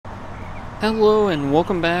Hello and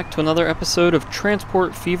welcome back to another episode of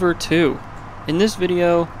Transport Fever 2. In this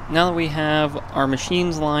video, now that we have our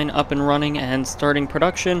machines line up and running and starting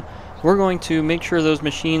production, we're going to make sure those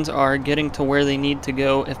machines are getting to where they need to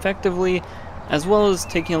go effectively, as well as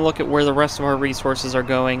taking a look at where the rest of our resources are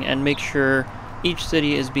going and make sure each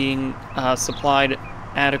city is being supplied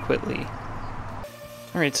adequately.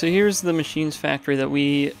 Alright, so here's the machines factory that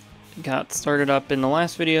we got started up in the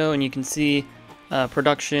last video, and you can see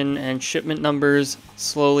production and shipment numbers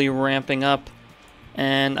slowly ramping up,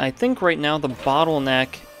 and I think right now the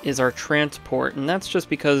bottleneck is our transport, and that's just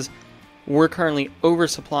because we're currently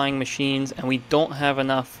oversupplying machines and we don't have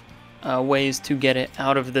enough ways to get it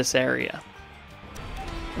out of this area.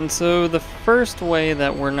 And so the first way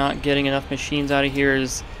that we're not getting enough machines out of here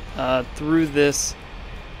is through this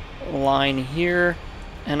line here,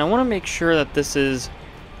 and I want to make sure that this is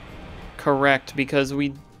correct because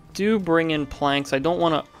we do bring in planks. I don't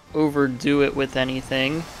want to overdo it with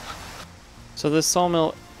anything. So this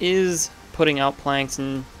sawmill is putting out planks,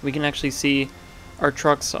 and we can actually see our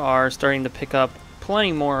trucks are starting to pick up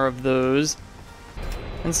plenty more of those.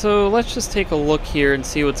 And so let's just take a look here and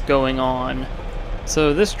see what's going on.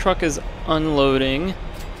 So this truck is unloading,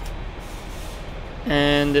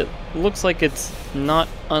 and it looks like it's not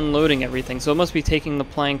unloading everything, so it must be taking the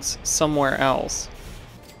planks somewhere else.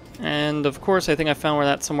 And of course, I think I found where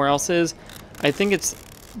that somewhere else is. I think it's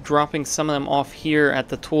dropping some of them off here at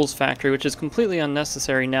the tools factory, which is completely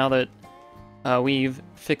unnecessary now that we've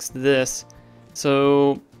fixed this.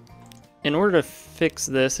 So in order to fix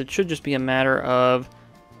this, it should just be a matter of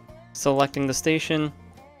selecting the station,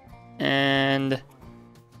 and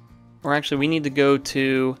or actually we need to go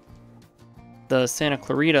to the Santa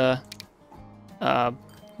Clarita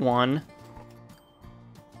one.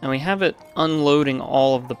 And we have it unloading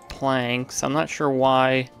all of the planks. I'm not sure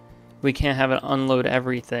why we can't have it unload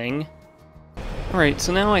everything. Alright,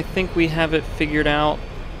 so now I think we have it figured out.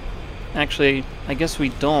 Actually, I guess we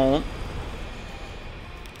don't.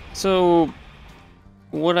 So,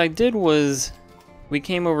 what I did was, we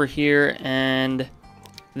came over here and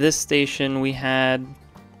this station we had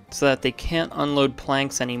so that they can't unload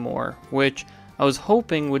planks anymore, which I was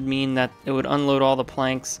hoping would mean that it would unload all the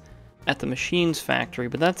planks at the machines factory,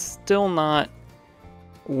 but that's still not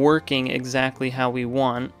working exactly how we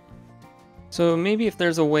want. So maybe if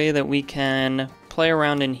there's a way that we can play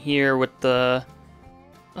around in here with the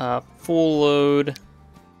full load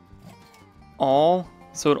all,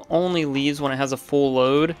 so it only leaves when it has a full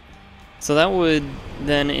load. So that would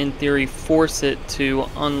then in theory force it to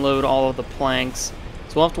unload all of the planks.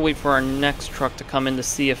 So we'll have to wait for our next truck to come in to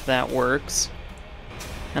see if that works.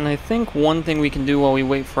 And I think one thing we can do while we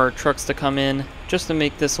wait for our trucks to come in, just to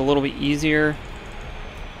make this a little bit easier,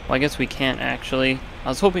 well, I guess we can't actually. I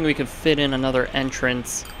was hoping we could fit in another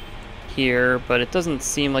entrance here, but it doesn't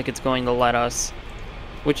seem like it's going to let us,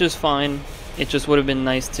 which is fine. It just would have been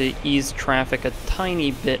nice to ease traffic a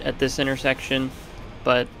tiny bit at this intersection,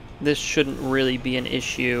 but this shouldn't really be an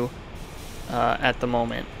issue at the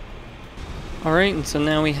moment. Alright, and so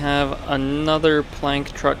now we have another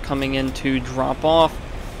plank truck coming in to drop off.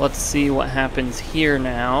 Let's see what happens here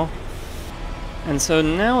now. And so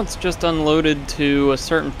now it's just unloaded to a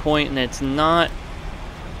certain point and it's not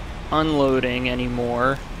unloading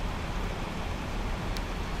anymore.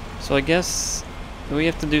 So I guess we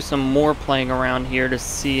have to do some more playing around here to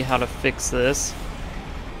see how to fix this.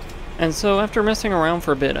 And so after messing around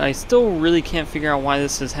for a bit, I still really can't figure out why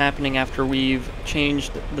this is happening after we've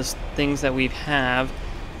changed the things that we have.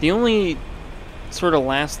 The only sort of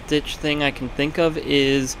last-ditch thing I can think of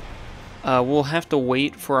is we'll have to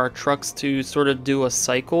wait for our trucks to sort of do a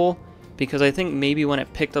cycle, because I think maybe when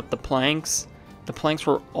it picked up the planks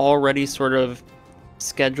were already sort of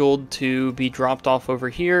scheduled to be dropped off over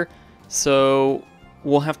here, so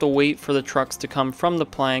we'll have to wait for the trucks to come from the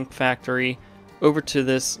plank factory over to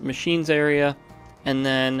this machines area, and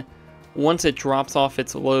then once it drops off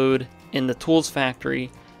its load in the tools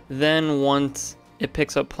factory, then once it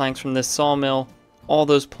picks up planks from this sawmill, all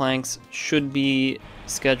those planks should be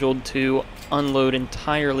scheduled to unload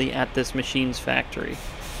entirely at this machines factory.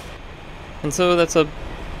 And so that's a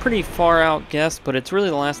pretty far out guess, but it's really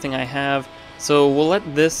the last thing I have. So we'll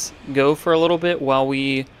let this go for a little bit while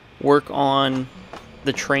we work on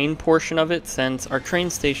the train portion of it, since our train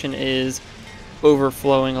station is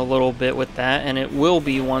overflowing a little bit with that, and it will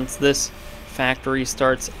be once this factory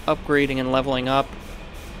starts upgrading and leveling up.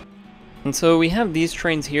 And so we have these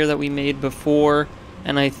trains here that we made before,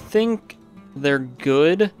 and I think they're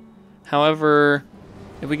good. However,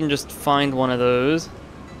 if we can just find one of those,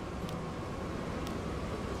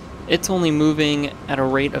 it's only moving at a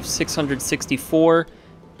rate of 664,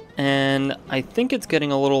 and I think it's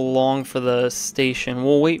getting a little long for the station.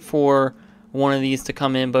 We'll wait for one of these to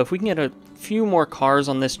come in, but if we can get a few more cars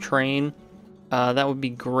on this train, that would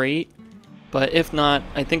be great. But if not,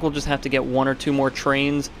 I think we'll just have to get one or two more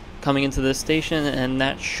trains coming into this station, and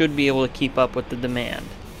that should be able to keep up with the demand.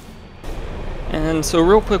 And so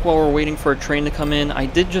real quick, while we're waiting for a train to come in, I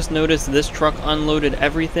did just notice this truck unloaded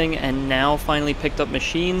everything and now finally picked up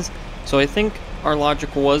machines. So I think our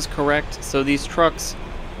logic was correct. So these trucks,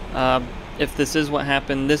 if this is what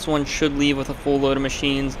happened, this one should leave with a full load of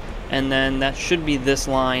machines, and then that should be this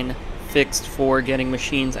line fixed for getting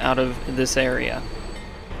machines out of this area.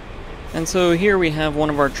 And so here we have one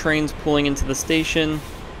of our trains pulling into the station,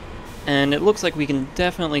 and it looks like we can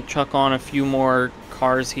definitely chuck on a few more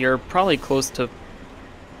cars here, probably close to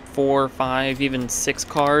 4, 5, even 6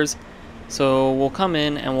 cars. So we'll come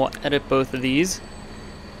in and we'll edit both of these.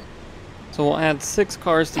 So we'll add 6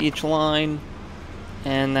 cars to each line,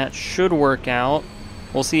 and that should work out.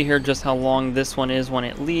 We'll see here just how long this one is when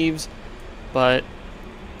it leaves, but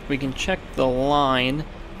we can check the line,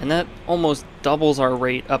 and that almost doubles our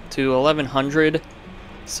rate up to 1100.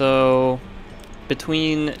 So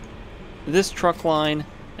between this truck line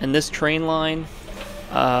and this train line,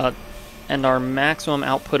 and our maximum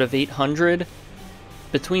output of 800,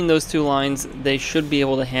 between those two lines, they should be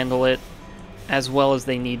able to handle it as well as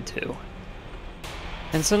they need to.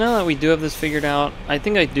 And so now that we do have this figured out, I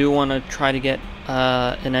think I do want to try to get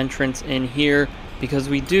an entrance in here, because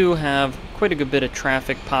we do have quite a good bit of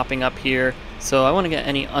traffic popping up here. So I want to get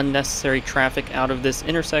any unnecessary traffic out of this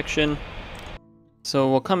intersection.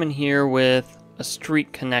 So we'll come in here with a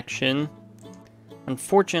street connection.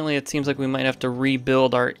 Unfortunately, it seems like we might have to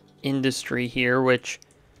rebuild our industry here, which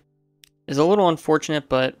is a little unfortunate,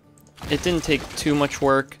 but it didn't take too much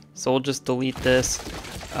work, so we'll just delete this.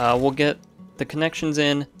 We'll get the connections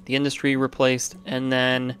in, the industry replaced, and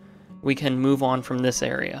then we can move on from this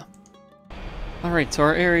area. Alright, so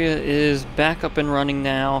our area is back up and running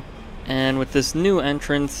now, and with this new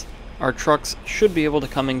entrance, our trucks should be able to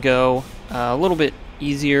come and go a little bit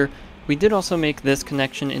easier. We did also make this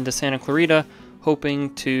connection into Santa Clarita,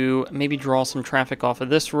 hoping to maybe draw some traffic off of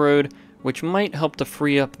this road, which might help to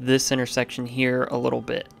free up this intersection here a little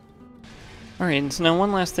bit. Alright, so now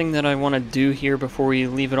one last thing that I want to do here before we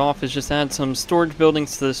leave it off is just add some storage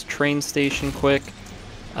buildings to this train station quick.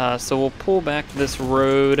 So we'll pull back this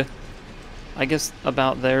road. I guess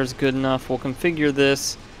about there is good enough. We'll configure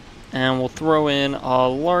this, and we'll throw in a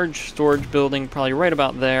large storage building probably right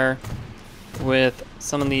about there with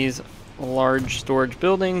some of these large storage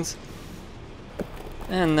buildings.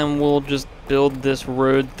 And then we'll just build this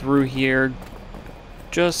road through here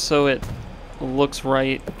just so it looks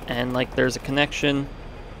right and like there's a connection.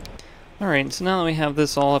 Alright, so now that we have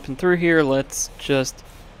this all up and through here, let's just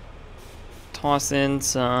toss in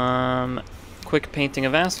some quick painting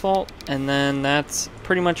of asphalt, and then that's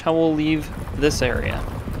pretty much how we'll leave this area.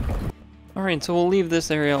 Alright, so we'll leave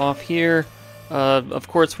this area off here. Of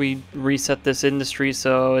course, we reset this industry,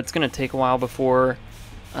 so it's going to take a while before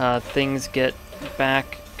things get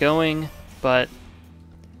back going, but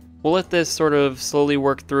we'll let this sort of slowly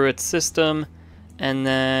work through its system, and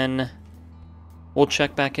then we'll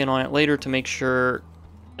check back in on it later to make sure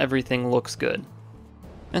everything looks good.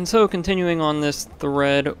 And so continuing on this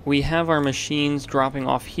thread, we have our machines dropping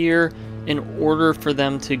off here in order for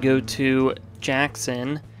them to go to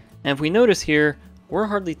Jackson. And if we notice here, we're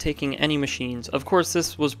hardly taking any machines. Of course,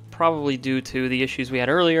 this was probably due to the issues we had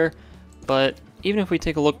earlier, but even if we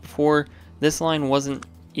take a look before, this line wasn't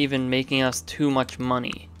even making us too much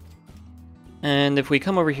money. And if we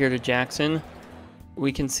come over here to Jackson,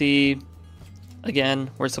 we can see, again,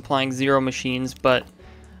 we're supplying 0 machines, but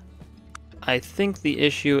I think the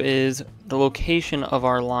issue is the location of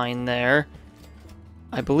our line there.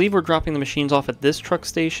 I believe we're dropping the machines off at this truck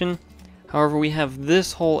station. However, we have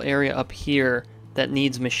this whole area up here that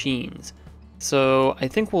needs machines. So I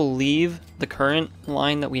think we'll leave the current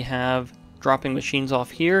line that we have dropping machines off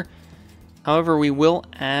here. However, we will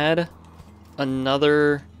add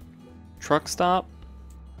another truck stop.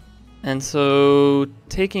 And so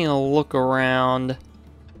taking a look around,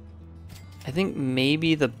 I think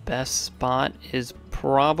maybe the best spot is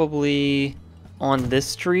probably on this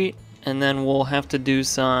street, and then we'll have to do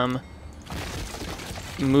some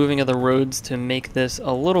moving of the roads to make this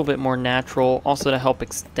a little bit more natural, also to help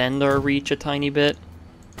extend our reach a tiny bit.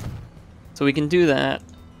 So we can do that,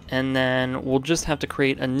 and then we'll just have to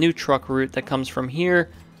create a new truck route that comes from here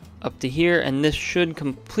up to here, and this should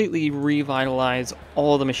completely revitalize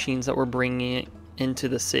all the machines that we're bringing into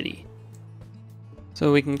the city.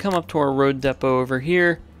 So we can come up to our road depot over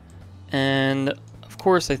here, and of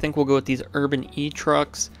course I think we'll go with these urban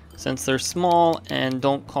e-trucks. Since they're small and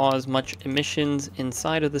don't cause much emissions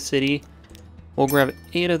inside of the city, we'll grab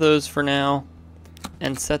 8 of those for now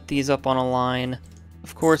and set these up on a line,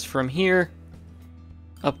 of course, from here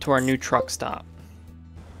up to our new truck stop.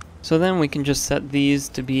 So then we can just set these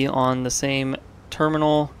to be on the same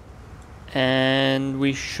terminal and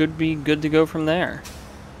we should be good to go from there.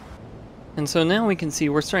 And so now we can see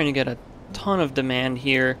we're starting to get a ton of demand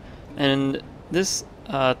here, and this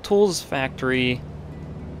tools factory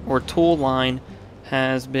or tool line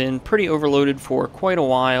has been pretty overloaded for quite a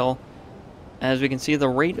while. As we can see, the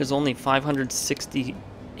rate is only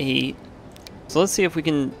 568. So let's see if we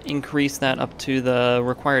can increase that up to the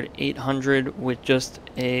required 800 with just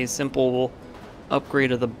a simple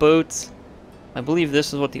upgrade of the boats. I believe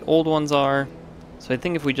this is what the old ones are. So I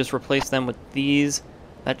think if we just replace them with these,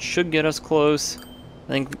 that should get us close. I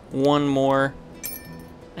think one more,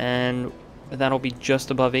 and that'll be just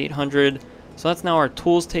above 800. So that's now our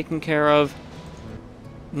tools taken care of.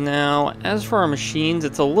 Now, as for our machines,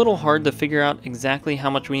 it's a little hard to figure out exactly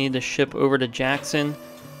how much we need to ship over to Jackson,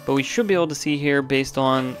 but we should be able to see here, based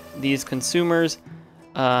on these consumers,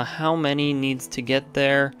 how many needs to get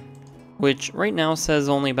there, which right now says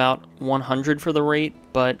only about 100 for the rate,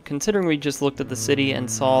 but considering we just looked at the city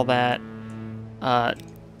and saw that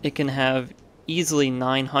it can have easily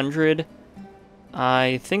 900,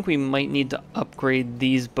 I think we might need to upgrade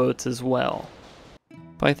these boats as well.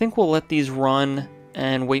 But I think we'll let these run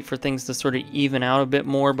and wait for things to sort of even out a bit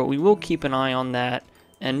more, but we will keep an eye on that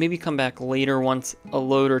and maybe come back later once a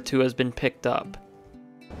load or two has been picked up.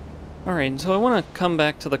 Alright, so I want to come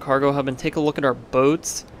back to the cargo hub and take a look at our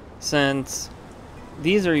boats, since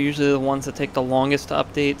these are usually the ones that take the longest to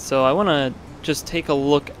update, so I want to just take a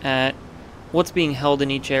look at what's being held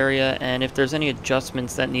in each area and if there's any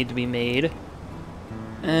adjustments that need to be made.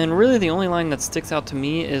 And really the only line that sticks out to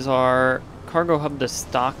me is our cargo hub to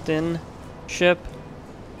Stockton ship.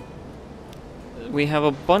 We have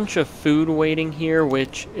a bunch of food waiting here,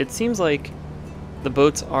 which it seems like the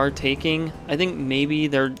boats are taking. I think maybe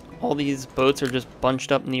all these boats are just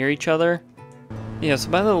bunched up near each other. Yeah,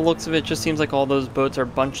 so by the looks of it, it just seems like all those boats are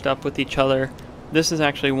bunched up with each other. This is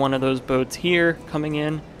actually one of those boats here coming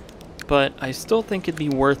in, but I still think it'd be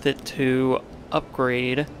worth it to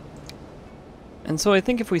upgrade. And so I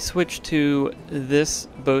think if we switch to this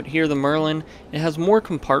boat here, the Merlin, it has more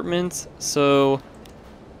compartments, so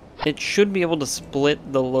it should be able to split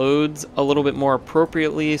the loads a little bit more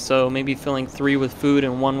appropriately, so maybe filling 3 with food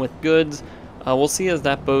and 1 with goods. We'll see as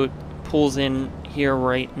that boat pulls in here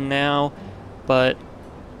right now, but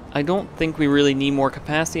I don't think we really need more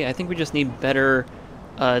capacity. I think we just need better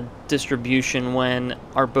distribution when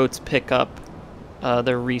our boats pick up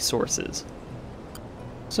their resources.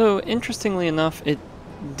 So interestingly enough, it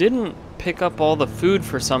didn't pick up all the food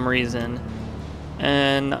for some reason,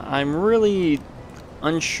 and I'm really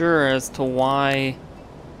unsure as to why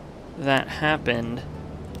that happened.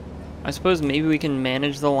 I suppose maybe we can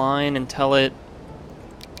manage the line and tell it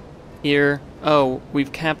here, oh,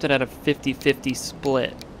 we've capped it at a 50-50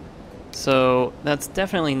 split. So that's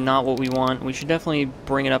definitely not what we want. We should definitely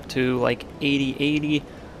bring it up to like 80-80.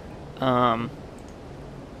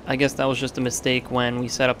 I guess that was just a mistake when we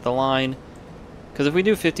set up the line, because if we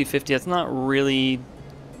do 50-50, that's not really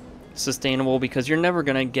sustainable, because you're never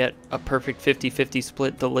going to get a perfect 50-50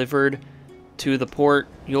 split delivered to the port.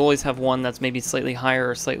 You always have one that's maybe slightly higher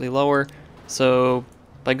or slightly lower. So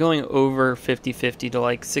by going over 50-50 to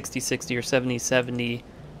like 60-60 or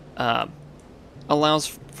 70-70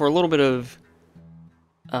 allows for a little bit of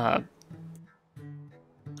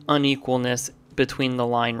unequalness between the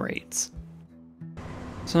line rates.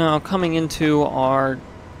 So now coming into our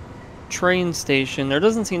train station, there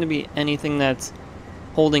doesn't seem to be anything that's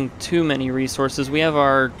holding too many resources. We have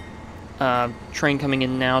our train coming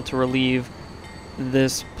in now to relieve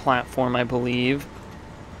this platform, I believe.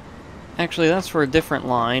 Actually, that's for a different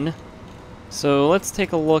line. So let's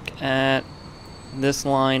take a look at this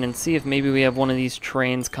line and see if maybe we have one of these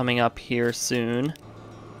trains coming up here soon.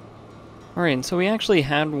 Alright, and so we actually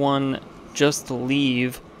had one just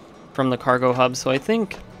leave from the cargo hub, so I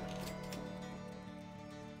think...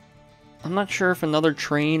 I'm not sure if another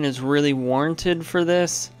train is really warranted for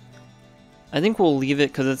this. I think we'll leave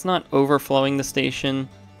it because it's not overflowing the station,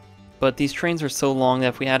 but these trains are so long that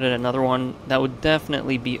if we added another one, that would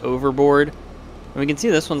definitely be overboard. And we can see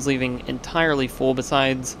this one's leaving entirely full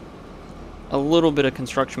besides a little bit of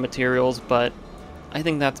construction materials, but I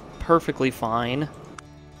think that's perfectly fine.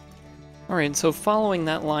 Alright, so following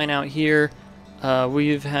that line out here,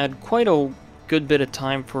 we've had quite a good bit of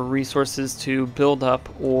time for resources to build up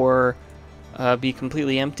or be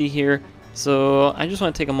completely empty here. So I just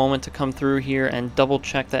want to take a moment to come through here and double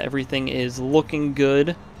check that everything is looking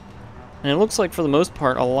good. And it looks like for the most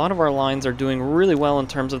part, a lot of our lines are doing really well in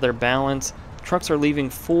terms of their balance. Trucks are leaving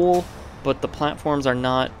full, but the platforms are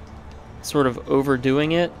not sort of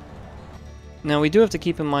overdoing it. Now we do have to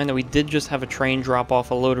keep in mind that we did just have a train drop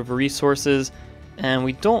off a load of resources, and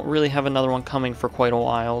we don't really have another one coming for quite a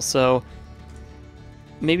while, so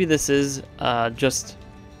maybe this is just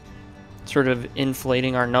sort of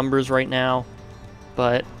inflating our numbers right now,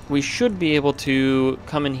 but we should be able to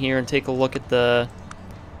come in here and take a look at the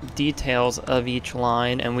details of each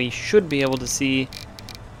line, and we should be able to see,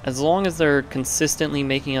 as long as they're consistently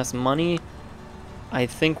making us money, I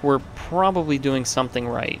think we're probably doing something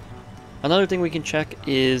right. Another thing we can check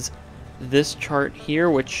is this chart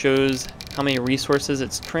here, which shows how many resources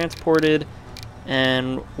it's transported,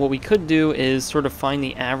 and what we could do is sort of find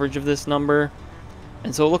the average of this number.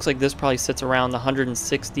 And so it looks like this probably sits around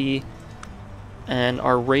 160, and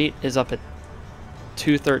our rate is up at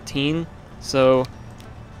 213, so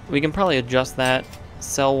we can probably adjust that,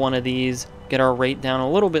 sell one of these, get our rate down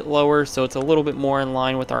a little bit lower so it's a little bit more in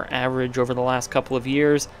line with our average over the last couple of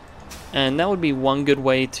years. And that would be one good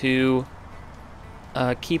way to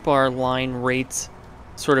keep our line rates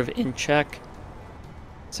sort of in check.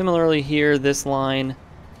 Similarly here, this line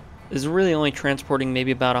is really only transporting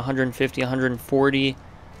maybe about 150, 140.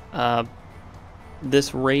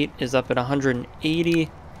 This rate is up at 180.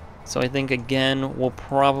 So I think, again, we'll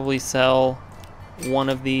probably sell one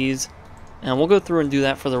of these. And we'll go through and do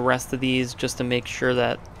that for the rest of these just to make sure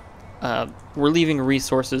that we're leaving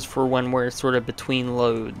resources for when we're sort of between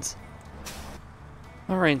loads.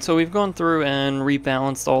 Alright, so we've gone through and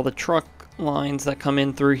rebalanced all the truck lines that come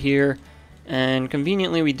in through here, and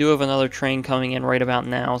conveniently we do have another train coming in right about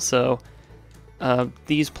now, so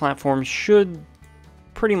these platforms should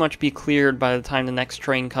pretty much be cleared by the time the next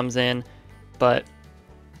train comes in, but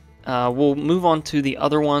we'll move on to the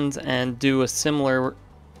other ones and do a similar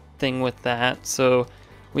thing with that. So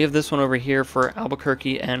we have this one over here for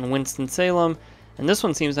Albuquerque and Winston-Salem, and this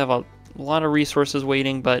one seems to have a lot of resources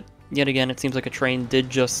waiting, but yet again, it seems like a train did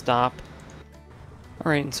just stop.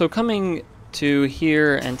 Alright, so coming to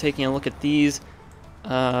here and taking a look at these,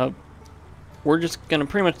 we're just going to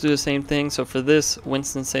pretty much do the same thing. So for this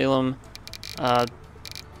Winston-Salem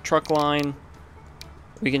truck line,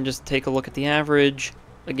 we can just take a look at the average.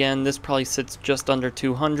 Again, this probably sits just under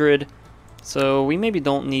 200, so we maybe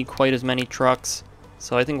don't need quite as many trucks.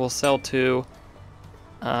 So I think we'll sell two,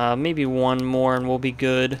 maybe one more and we'll be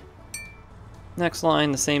good. Next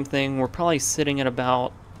line, the same thing. We're probably sitting at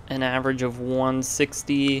about an average of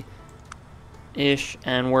 160-ish,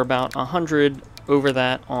 and we're about 100 over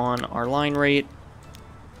that on our line rate.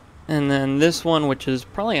 And then this one, which is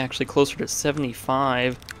probably actually closer to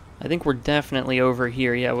 75, I think we're definitely over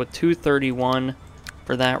here. Yeah, with 231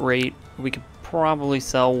 for that rate, we could probably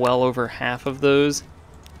sell well over half of those.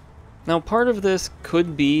 Now, part of this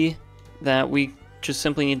could be that we just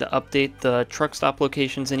simply need to update the truck stop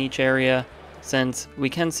locations in each area, since we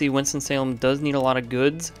can see Winston-Salem does need a lot of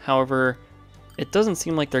goods. However, it doesn't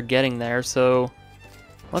seem like they're getting there, so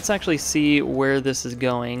let's actually see where this is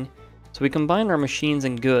going. So we combine our machines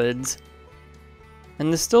and goods,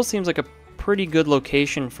 and this still seems like a pretty good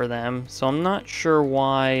location for them, so I'm not sure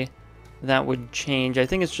why that would change. I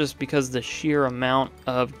think it's just because the sheer amount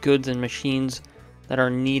of goods and machines that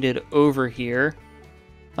are needed over here.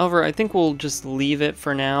 However, I think we'll just leave it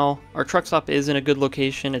for now. Our truck stop is in a good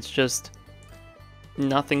location, it's just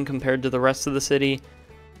nothing compared to the rest of the city.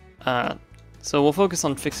 So we'll focus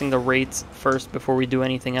on fixing the rates first before we do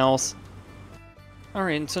anything else.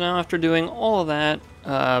 Alright, so now after doing all of that,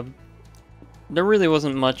 there really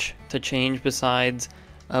wasn't much to change besides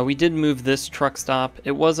we did move this truck stop.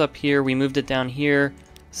 It was up here, we moved it down here,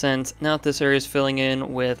 since now that this area is filling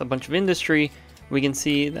in with a bunch of industry, we can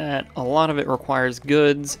see that a lot of it requires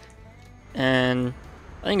goods, and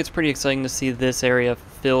I think it's pretty exciting to see this area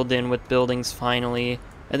filled in with buildings finally.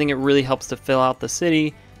 I think it really helps to fill out the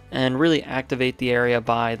city and really activate the area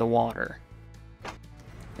by the water.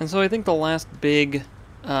 And so I think the last big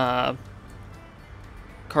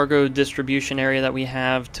cargo distribution area that we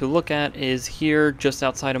have to look at is here just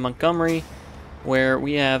outside of Montgomery, where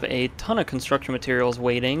we have a ton of construction materials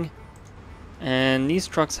waiting. And these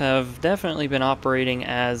trucks have definitely been operating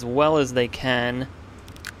as well as they can.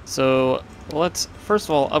 So let's first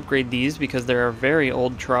of all upgrade these because they're very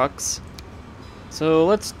old trucks. So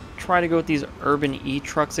let's try to go with these Urban E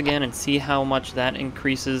trucks again and see how much that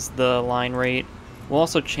increases the line rate. We'll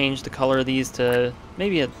also change the color of these to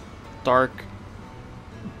maybe a dark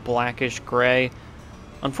blackish gray.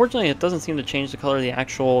 Unfortunately, it doesn't seem to change the color of the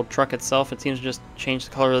actual truck itself. It seems to just change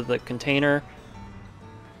the color of the container.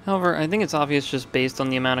 However, I think it's obvious just based on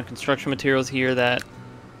the amount of construction materials here that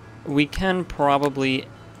we can probably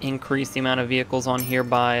increase the amount of vehicles on here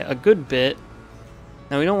by a good bit.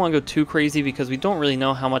 Now, we don't want to go too crazy because we don't really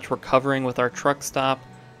know how much we're covering with our truck stop,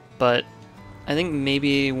 but I think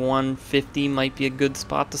maybe 150 might be a good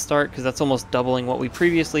spot to start because that's almost doubling what we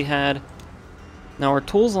previously had. Now, our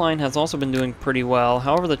tools line has also been doing pretty well.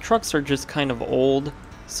 However, the trucks are just kind of old,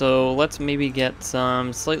 so let's maybe get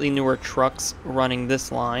some slightly newer trucks running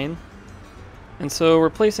this line. And so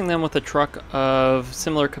replacing them with a truck of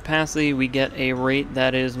similar capacity, we get a rate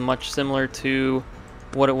that is much similar to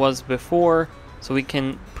what it was before, so we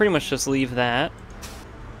can pretty much just leave that.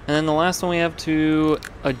 And then the last one we have to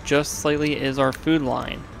adjust slightly is our food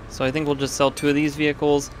line. So I think we'll just sell 2 of these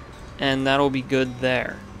vehicles, and that'll be good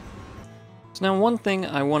there. So now one thing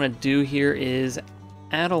I want to do here is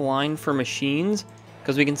add a line for machines,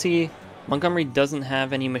 because we can see Montgomery doesn't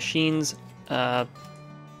have any machines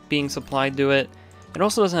being supplied to it. It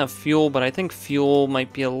also doesn't have fuel, but I think fuel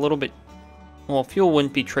might be a little bit... Well, fuel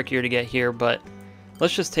wouldn't be trickier to get here, but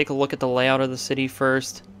let's just take a look at the layout of the city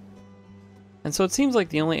first. And so it seems like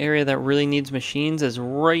the only area that really needs machines is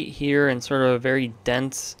right here in sort of a very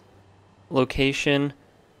dense location.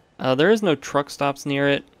 There is no truck stops near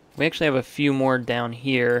it. We actually have a few more down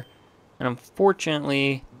here. And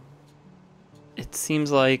unfortunately, it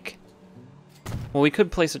seems like... Well, we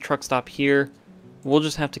could place a truck stop here. We'll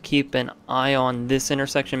just have to keep an eye on this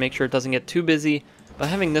intersection, make sure it doesn't get too busy. But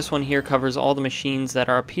having this one here covers all the machines that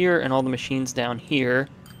are up here and all the machines down here.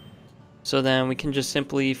 So then we can just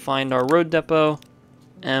simply find our road depot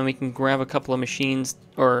and we can grab a couple of machines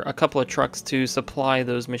or a couple of trucks to supply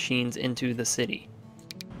those machines into the city.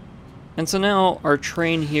 And so now our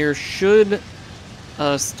train here should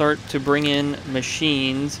start to bring in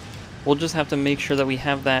machines. We'll just have to make sure that we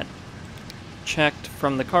have that checked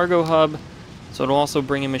from the cargo hub. So it'll also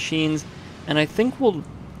bring in machines. And I think we'll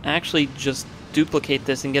actually just duplicate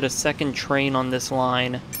this and get a second train on this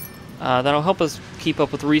line. That'll help us keep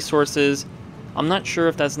up with resources. I'm not sure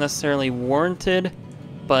if that's necessarily warranted,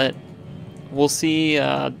 but we'll see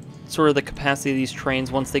sort of the capacity of these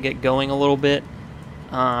trains once they get going a little bit,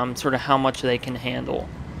 sort of how much they can handle.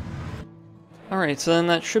 Alright, so then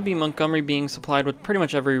that should be Montgomery being supplied with pretty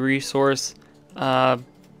much every resource.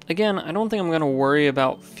 Again, I don't think I'm going to worry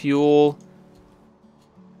about fuel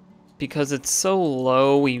because it's so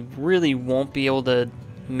low, we really won't be able to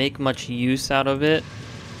make much use out of it.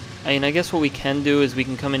 I mean, I guess what we can do is we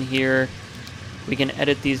can come in here, we can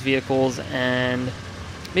edit these vehicles, and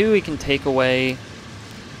maybe we can take away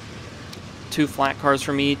 2 flat cars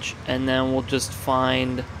from each, and then we'll just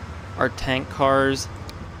find our tank cars.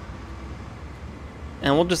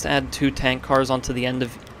 And we'll just add 2 tank cars onto the end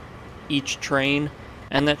of each train,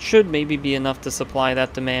 and that should maybe be enough to supply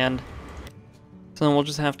that demand. So then we'll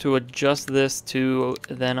just have to adjust this to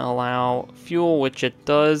then allow fuel, which it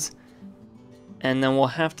does. And then we'll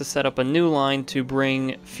have to set up a new line to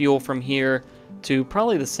bring fuel from here to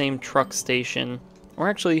probably the same truck station. Or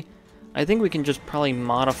actually, I think we can just probably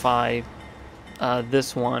modify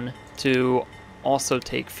this one to also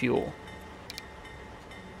take fuel.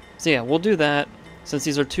 So yeah, we'll do that. Since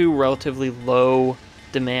these are 2 relatively low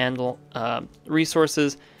demand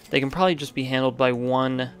resources, they can probably just be handled by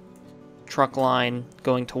 1 truck line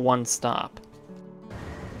going to 1 stop.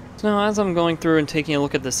 So now as I'm going through and taking a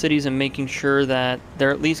look at the cities and making sure that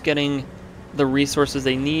they're at least getting the resources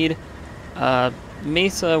they need,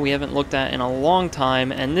 Mesa we haven't looked at in a long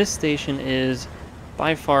time, and this station is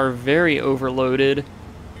by far very overloaded.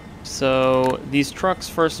 So these trucks,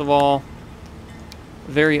 first of all,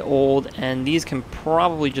 very old, and these can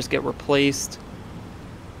probably just get replaced.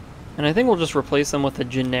 And I think we'll just replace them with a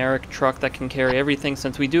generic truck that can carry everything,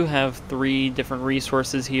 since we do have 3 different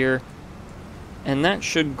resources here. And that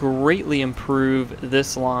should greatly improve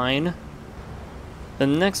this line. The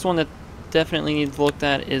next one that definitely needs looked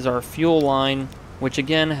at is our fuel line, which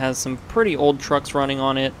again has some pretty old trucks running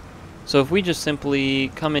on it. So if we just simply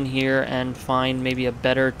come in here and find maybe a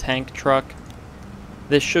better tank truck,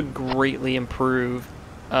 this should greatly improve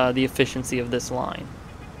the efficiency of this line.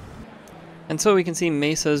 And so we can see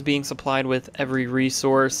Mesa is being supplied with every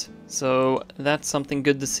resource, so that's something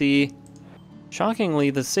good to see. Shockingly,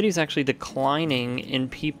 the city's actually declining in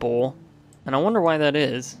people, and I wonder why that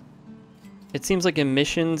is. It seems like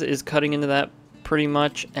emissions is cutting into that pretty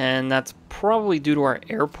much, and that's probably due to our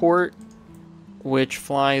airport, which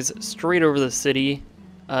flies straight over the city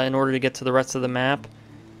in order to get to the rest of the map.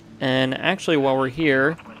 And actually, while we're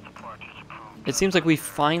here, it seems like we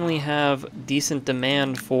finally have decent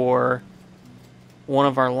demand for one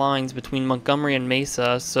of our lines between Montgomery and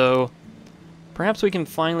Mesa, so perhaps we can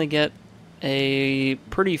finally get a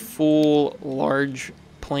pretty full, large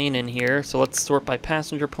plane in here. So let's sort by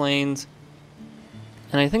passenger planes.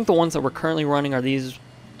 And I think the ones that we're currently running are these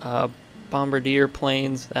Bombardier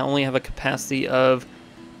planes that only have a capacity of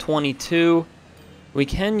 22. We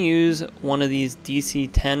can use one of these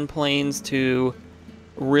DC-10 planes to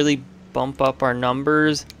really bump up our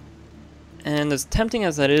numbers. And as tempting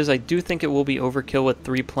as that is, I do think it will be overkill with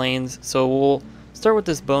 3 planes. So we'll start with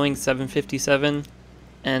this Boeing 757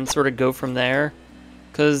 and sort of go from there.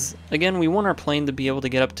 Because, again, we want our plane to be able to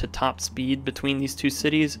get up to top speed between these two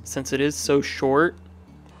cities since it is so short.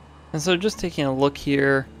 And so just taking a look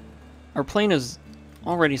here, our plane is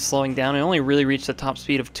already slowing down. It only really reached a top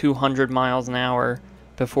speed of 200 miles an hour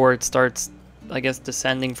before it starts, I guess,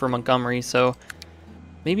 descending for Montgomery. So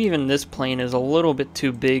maybe even this plane is a little bit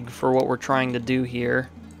too big for what we're trying to do here.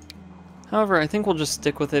 However, I think we'll just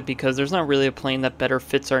stick with it because there's not really a plane that better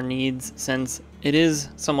fits our needs since it is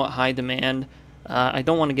somewhat high demand. I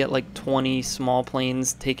don't want to get like 20 small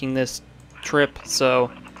planes taking this trip,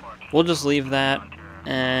 so we'll just leave that,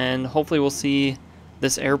 and hopefully we'll see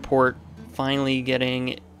this airport finally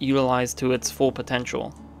getting utilized to its full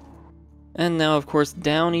potential. And now, of course,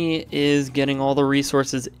 Downey is getting all the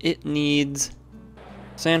resources it needs.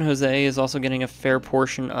 San Jose is also getting a fair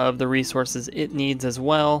portion of the resources it needs as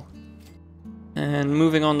well. And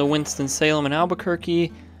moving on to Winston-Salem and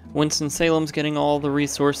Albuquerque, Winston-Salem's getting all the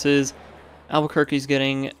resources. Albuquerque's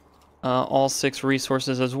getting all 6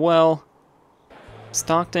 resources as well.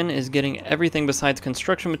 Stockton is getting everything besides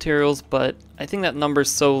construction materials, but I think that number's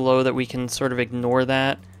so low that we can sort of ignore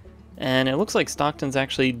that. And it looks like Stockton's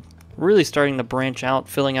actually really starting to branch out,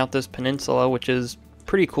 filling out this peninsula, which is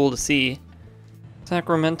pretty cool to see.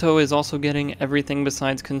 Sacramento is also getting everything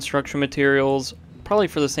besides construction materials, probably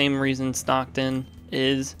for the same reason Stockton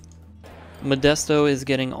is. Modesto is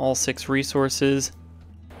getting all 6 resources.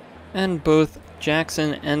 And both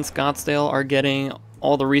Jackson and Scottsdale are getting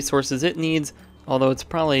all the resources it needs, although it's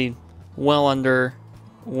probably well under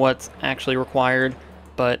what's actually required,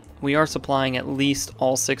 but we are supplying at least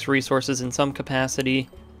all 6 resources in some capacity.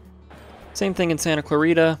 Same thing in Santa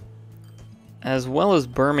Clarita, as well as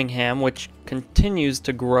Birmingham, which continues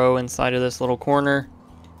to grow inside of this little corner.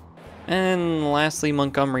 And lastly,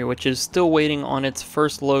 Montgomery, which is still waiting on its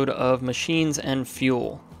first load of machines and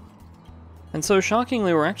fuel. And so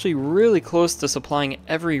shockingly, we're actually really close to supplying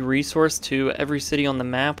every resource to every city on the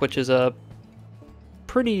map, which is a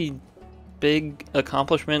pretty big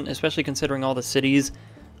accomplishment, especially considering all the cities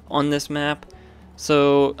on this map.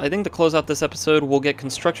 So I think to close out this episode, we'll get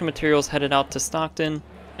construction materials headed out to Stockton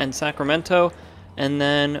and Sacramento, and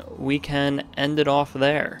then we can end it off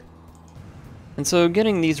there. And so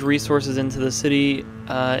getting these resources into the city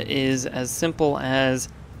is as simple as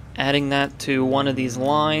adding that to one of these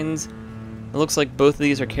lines. It looks like both of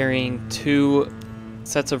these are carrying 2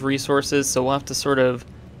 sets of resources, so we'll have to sort of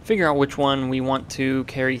figure out which one we want to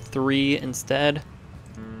carry 3 instead.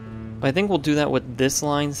 But I think we'll do that with this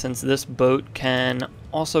line, since this boat can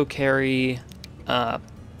also carry,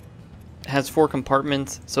 has 4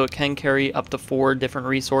 compartments, so it can carry up to 4 different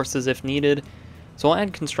resources if needed. So I'll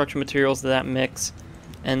add construction materials to that mix,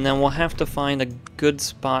 and then we'll have to find a good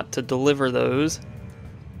spot to deliver those,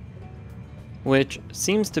 which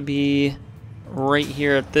seems to be right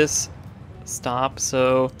here at this stop.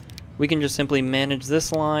 So we can just simply manage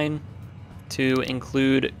this line to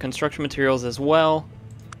include construction materials as well,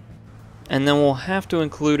 and then we'll have to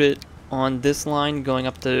include it on this line going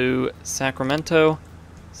up to Sacramento,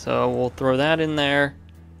 so we'll throw that in there.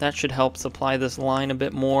 That should help supply this line a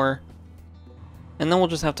bit more, and then we'll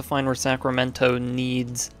just have to find where Sacramento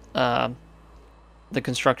needs the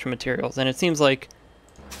construction materials, and it seems like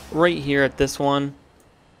right here at this one.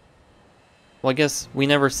 Well, I guess we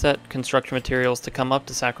never set construction materials to come up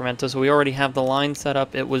to Sacramento, so we already have the line set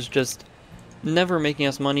up. It was just never making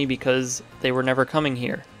us money because they were never coming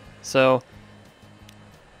here. So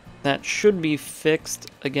that should be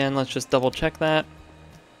fixed. Again, let's just double check that.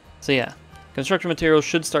 So yeah, construction materials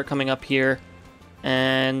should start coming up here,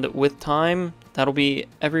 and with time, that'll be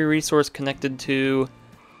every resource connected to,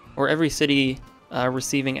 or every city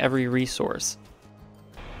receiving every resource.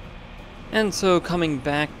 And so coming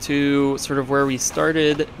back to sort of where we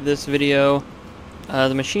started this video,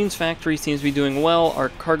 the machines factory seems to be doing well. Our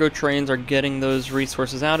cargo trains are getting those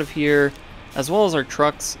resources out of here, as well as our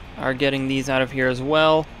trucks are getting these out of here as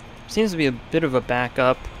well. Seems to be a bit of a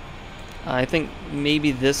backup. I think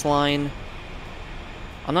maybe this line,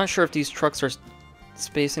 I'm not sure if these trucks are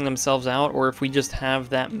spacing themselves out or if we just have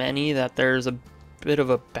that many that there's a bit of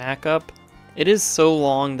a backup. it is so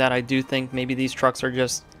long that I do think maybe these trucks are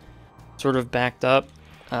just sort of backed up.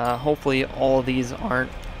 Hopefully all of these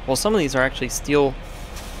aren't. Well, some of these are actually steel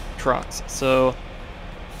trucks, so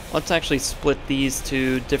let's actually split these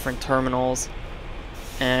to different terminals,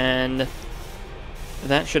 and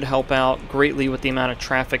that should help out greatly with the amount of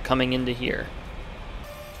traffic coming into here.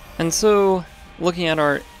 And so, looking at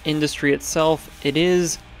our industry itself, it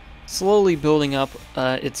is slowly building up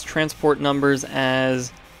its transport numbers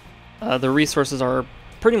as the resources are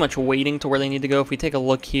pretty much waiting to where they need to go. If we take a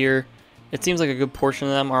look here, it seems like a good portion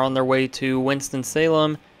of them are on their way to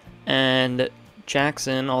Winston-Salem and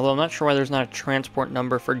Jackson, although I'm not sure why there's not a transport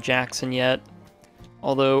number for Jackson yet.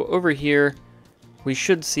 Although over here, we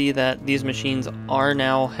should see that these machines are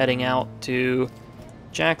now heading out to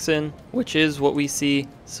Jackson, which is what we see.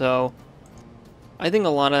 So I think a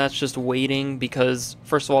lot of that's just waiting because,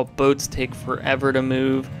 first of all, boats take forever to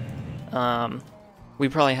move. We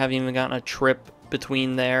probably haven't even gotten a trip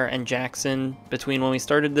between there and Jackson between when we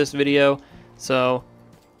started this video. So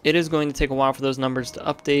it is going to take a while for those numbers to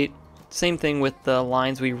update. Same thing with the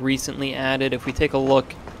lines we recently added. If we take a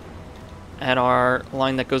look at our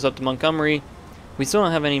line that goes up to Montgomery, we still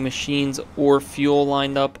don't have any machines or fuel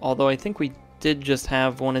lined up, although I think we did just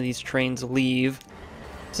have one of these trains leave.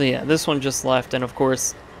 So yeah, this one just left, and of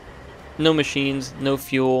course, no machines, no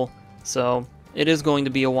fuel, so it is going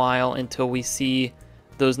to be a while until we see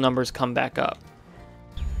those numbers come back up.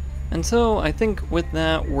 And so I think with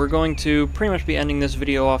that, we're going to pretty much be ending this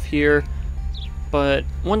video off here. But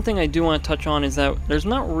one thing I do want to touch on is that there's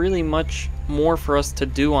not really much more for us to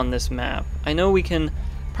do on this map. I know we can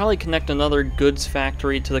probably connect another goods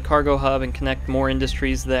factory to the cargo hub and connect more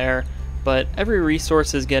industries there, but every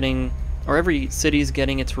resource is getting, or every city is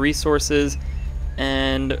getting its resources,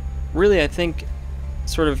 and really I think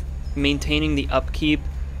sort of maintaining the upkeep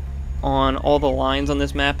on all the lines on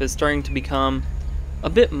this map is starting to become a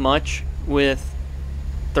bit much with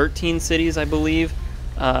 13 cities, I believe.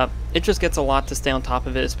 It just gets a lot to stay on top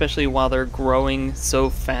of it, especially while they're growing so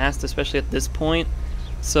fast, especially at this point.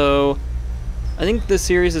 So I think this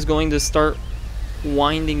series is going to start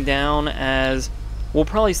winding down, as we'll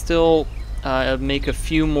probably still make a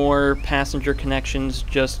few more passenger connections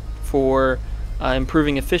just for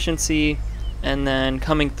improving efficiency, and then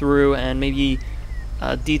coming through and maybe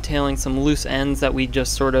detailing some loose ends that we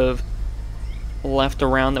just sort of left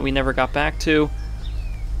around that we never got back to.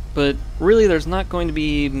 But really there's not going to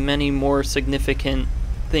be many more significant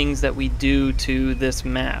things that we do to this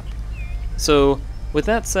map. So with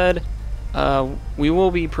that said, we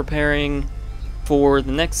will be preparing for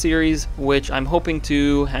the next series, which I'm hoping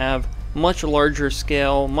to have much larger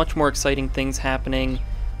scale, much more exciting things happening.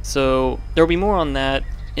 So there will be more on that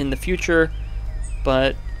in the future,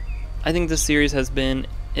 but I think this series has been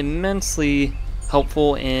immensely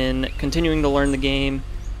helpful in continuing to learn the game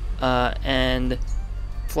and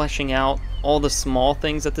fleshing out all the small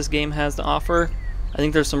things that this game has to offer. I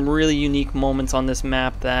think there's some really unique moments on this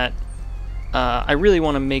map that I really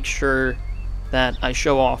want to make sure that I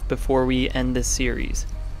show off before we end this series.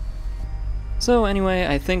 So anyway,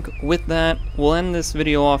 I think with that, we'll end this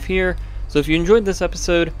video off here. So if you enjoyed this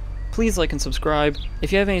episode, please like and subscribe.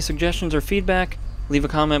 If you have any suggestions or feedback, leave a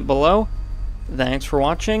comment below. Thanks for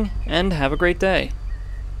watching, and have a great day.